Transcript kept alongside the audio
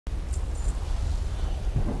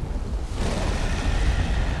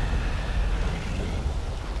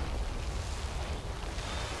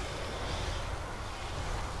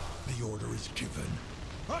is given.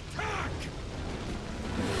 Attack!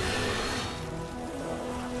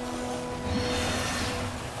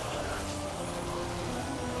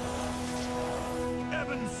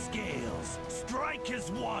 Even scales. Strike is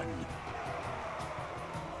one.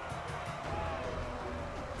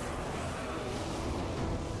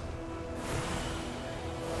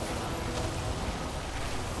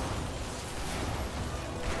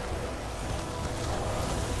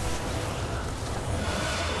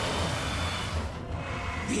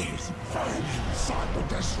 These vermin sought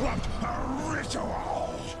to disrupt a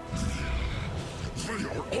ritual! They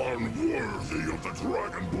are unworthy of the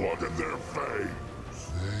dragon blood in their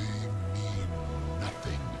veins! They mean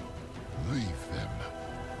nothing. Leave them.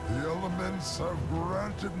 The elements have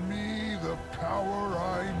granted me the power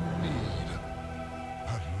I need.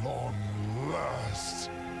 At long last,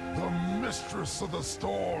 the mistress of the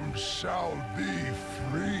storm shall be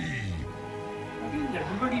free.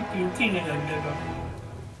 Everybody thinking under.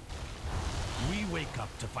 We wake up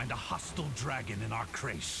to find a hostile dragon in our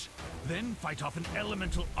crèche. Then fight off an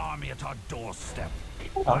elemental army at our doorstep.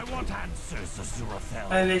 I want answers, Azuraphel.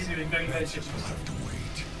 Congratulations. We'll have to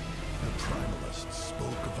wait. The Primalists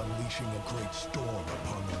spoke of unleashing a great storm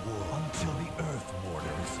upon the world until the Earth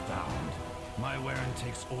Warder is found. My Warren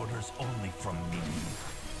takes orders only from me.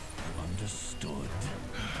 Understood?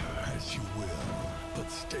 As you will, but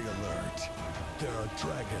stay alert. There are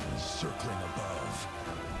dragons circling above.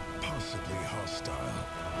 Possibly hostile.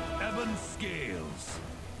 Ebon Scales.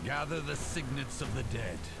 Gather the signets of the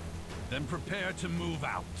dead. Then prepare to move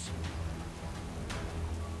out.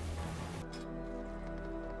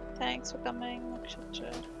 Thanks for coming,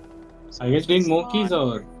 Nakshatra. Are you guys doing more keys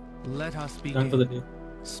or Let us done for the day? begin.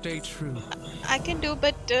 Stay true. I can do,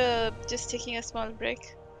 but just taking a small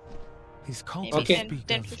break. These cults Maybe Okay.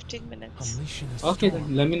 10-15 minutes. unleashing a Okay, storm.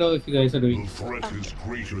 then let me know if you guys are The doing. threat is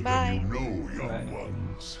greater Bye. than you know, young Bye.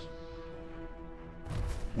 ones.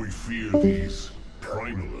 We fear these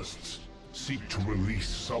primalists seek to release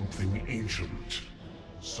something ancient.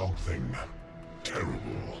 Something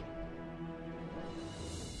terrible.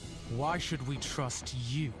 Why should we trust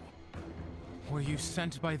you? Were you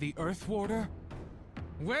sent by the Earth Warder?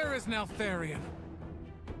 Where is Neltharion?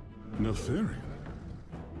 Neltharion?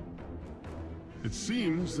 It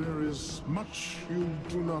seems there is much you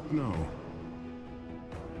do not know.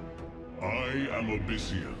 I am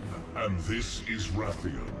Abyssian, and this is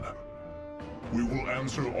Rathian. We will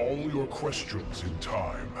answer all your questions in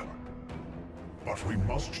time. But we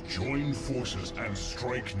must join forces and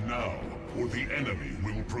strike now, or the enemy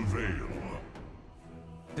will prevail.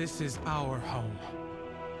 This is our home.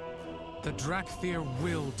 The Dracthyr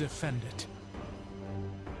will defend it.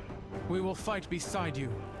 We will fight beside you,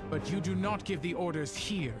 but you do not give the orders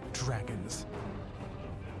here, dragons.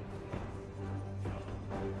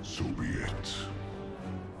 So be it.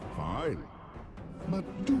 Fine.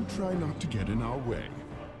 But do try not to get in our way.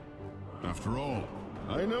 After all,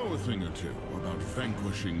 I know a thing or two about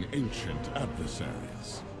vanquishing ancient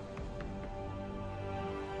adversaries.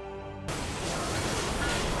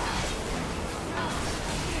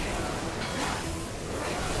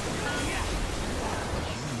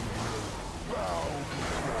 Bow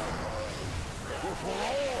before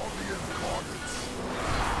all the incarnates.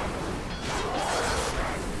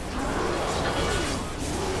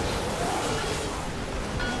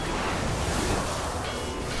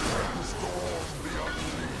 Let the storm be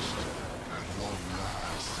unleashed. At long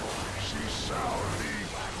last, she shall be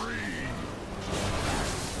free.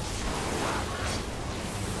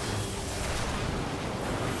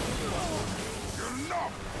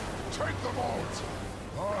 Enough! Take them out!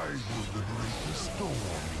 I will liberate the storm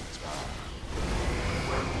town.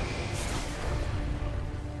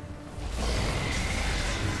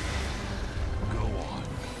 Go on.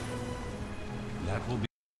 That will be...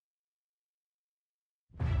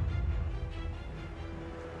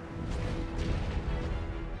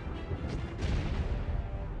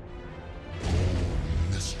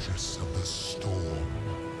 Mistress of the storm,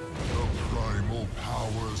 the primal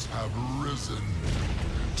powers have risen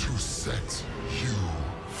to set you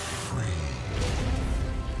free.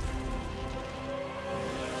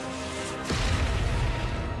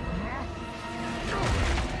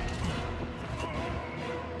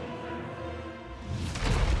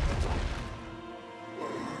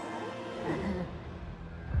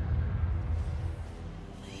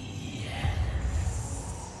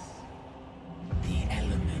 The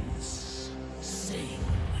elements sing.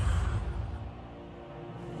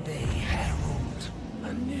 They herald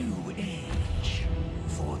a new age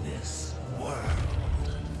for this world.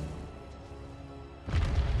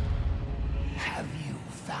 Have you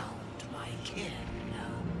found my kin?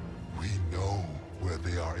 We know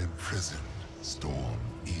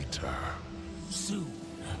Soon,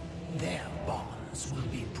 their bonds will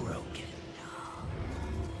be broken.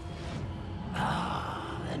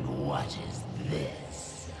 Ah, and what is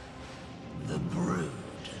this? The brood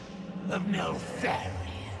of Neltharion.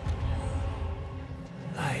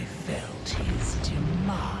 I felt his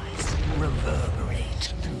demise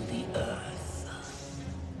reverberate through the earth,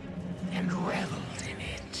 and reveled in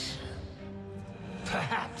it.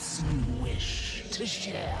 Perhaps you wish to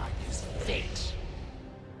share his fate.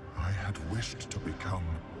 I had wished to become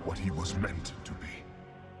what he was meant to be.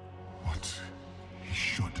 What he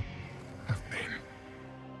should have been.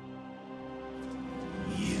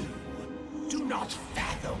 You do not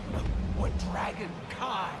fathom what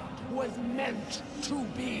dragonkind was meant to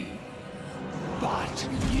be. But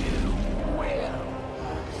you will.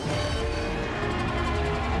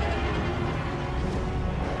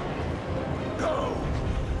 Go!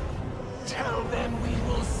 Tell them we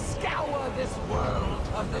will scour this world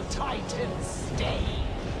of the Titan's stain.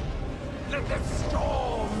 Let the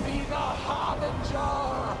storm be the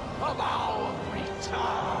harbinger of our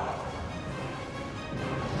return.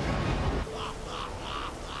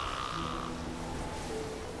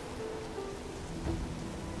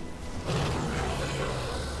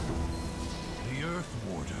 The Earth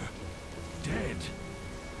Warder, dead.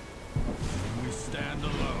 We stand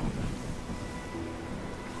alone.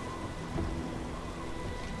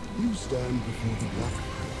 You stand before the Black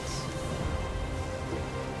Prince.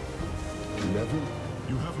 Never?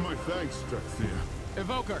 You have my thanks, Dracthyr.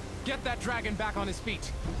 Evoker, get that dragon back on his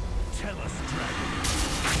feet. Tell us, dragon,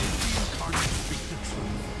 is the incarnate speak the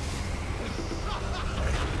truth?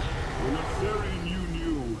 When a Therian you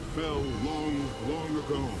knew fell long, long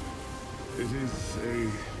ago, it is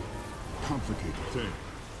a complicated thing.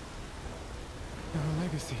 Our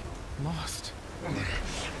legacy, lost.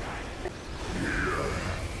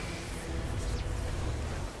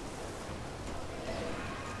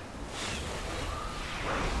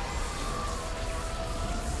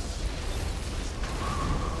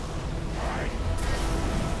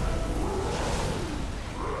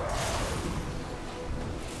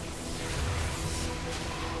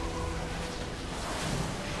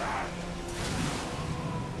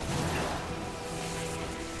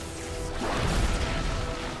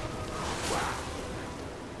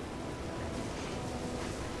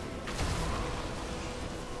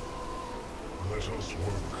 Let us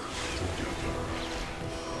work together.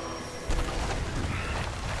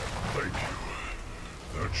 Thank you.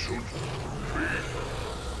 That should be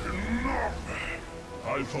enough.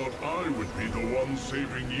 I thought I would be the one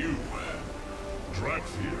saving you.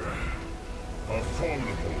 Dracthyr. A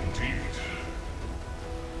formidable indeed.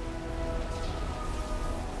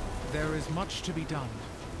 There is much to be done.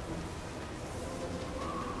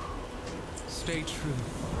 Stay true.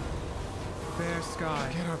 Fair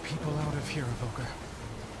sky. Get our people out of here, Evoker.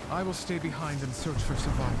 I will stay behind and search for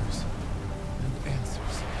survivors. And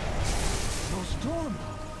answers. No storm!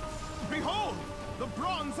 Behold! The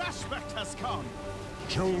bronze aspect has come!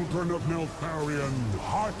 Children of Neltharion,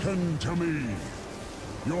 hearken to me!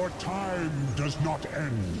 Your time does not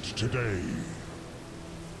end today.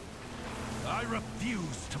 I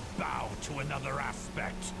refuse to bow to another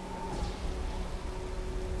aspect.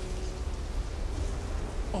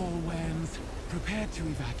 All lands, prepare to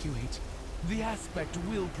evacuate. The aspect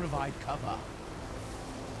will provide cover.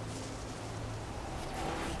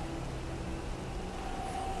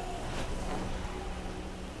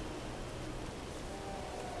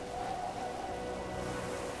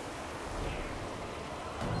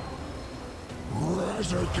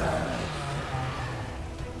 Rise again!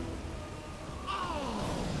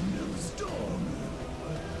 No storm.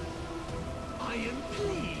 I am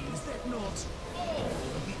pleased that not all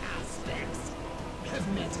of the aspects have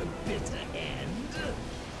met a bitter end.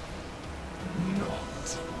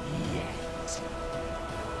 Not yet.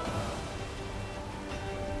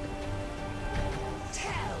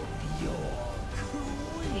 Tell your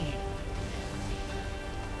queen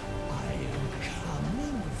I am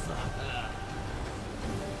coming for her.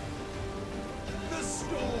 The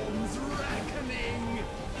storm's reckoning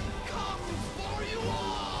comes for you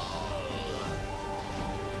all!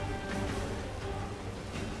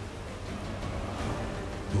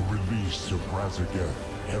 The release of Razageth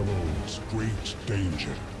heralds great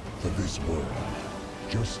danger for this world,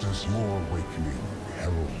 just as your awakening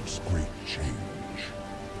heralds great change.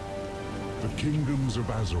 The kingdoms of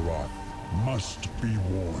Azeroth must be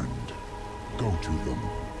warned. Go to them.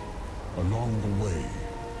 Along the way,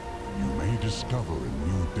 you may discover a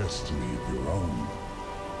new destiny of your own.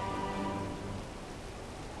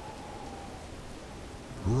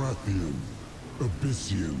 Rathian,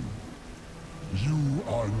 Abyssian, you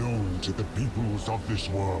are known to the peoples of this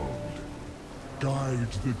world.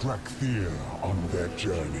 Guide the Dracthyr on their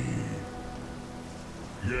journey.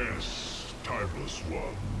 Yes, Timeless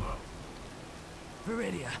One.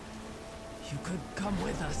 Viridia, you could come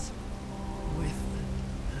with us. With...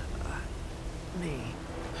 me.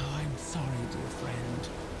 Oh, I'm sorry, dear friend.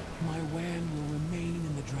 My Wern will remain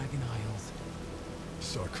in the Dragon Isles.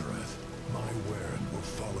 Sarkareth, my Wern will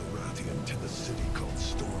follow Rathian to the city called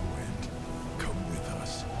Stormwind. Come with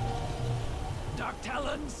us. Dark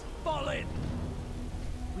Talons, fall in!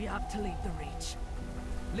 We have to leave the Reach.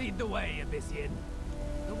 Lead the way, Abyssian.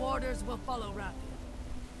 The warders will follow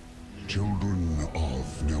Rathian. Children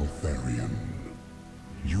of Neltharion,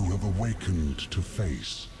 you have awakened to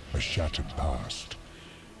face a shattered past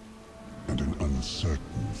and an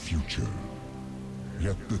uncertain future.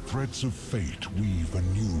 Yet the threads of fate weave a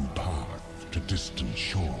new path to distant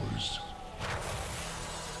shores.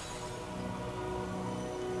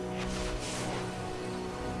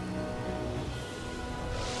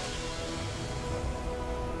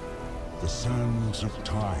 The sands of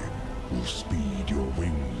time will speed your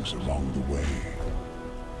wings along the way.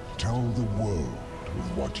 Tell the world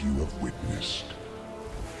of what you have witnessed,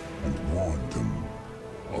 and warn them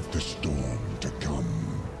of the storm to come.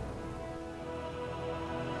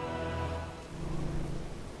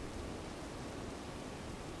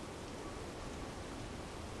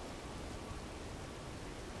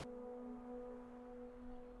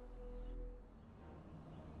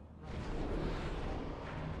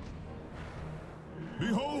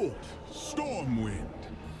 Behold, Stormwind,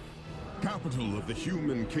 capital of the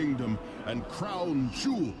human kingdom and crown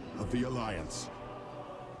jewel of the Alliance.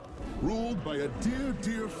 Ruled by a dear,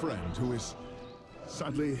 dear friend who is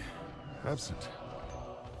sadly absent.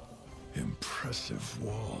 Impressive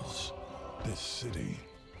walls. This city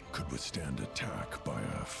could withstand attack by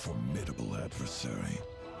a formidable adversary.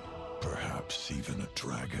 Perhaps even a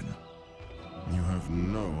dragon. You have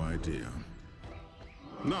no idea.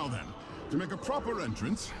 Now then, to make a proper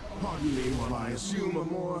entrance, pardon me while I assume a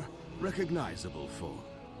more recognizable form.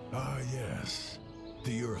 Ah, yes.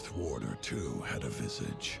 The Earth Warder, too, had a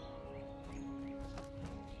visage.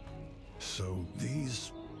 So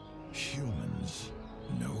these humans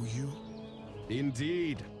know you?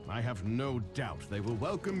 Indeed. I have no doubt they will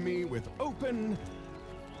welcome me with open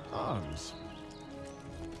arms.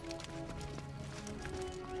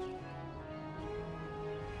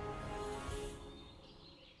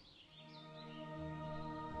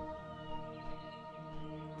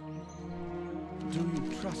 Do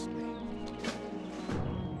you trust me?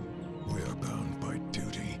 We are bound by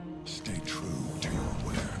duty. Stay true to your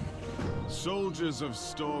Wern. Soldiers of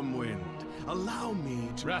Stormwind, allow me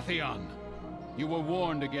to... Rathian, you were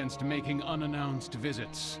warned against making unannounced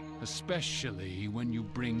visits, especially when you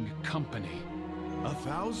bring company.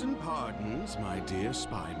 1,000 pardons, my dear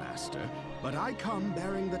spy master, but I come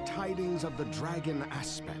bearing the tidings of the dragon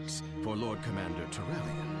aspects for Lord Commander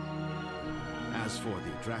Turellian. As for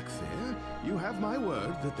the Dracthyr, you have my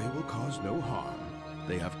word that they will cause no harm.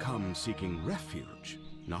 They have come seeking refuge,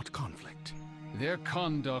 not conflict. Their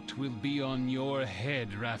conduct will be on your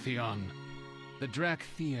head, Rathian. The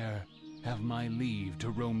Dracthyr have my leave to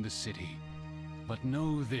roam the city. But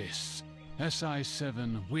know this,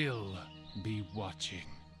 SI-7 will be watching.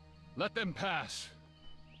 Let them pass.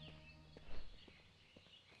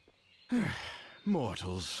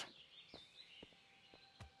 Mortals.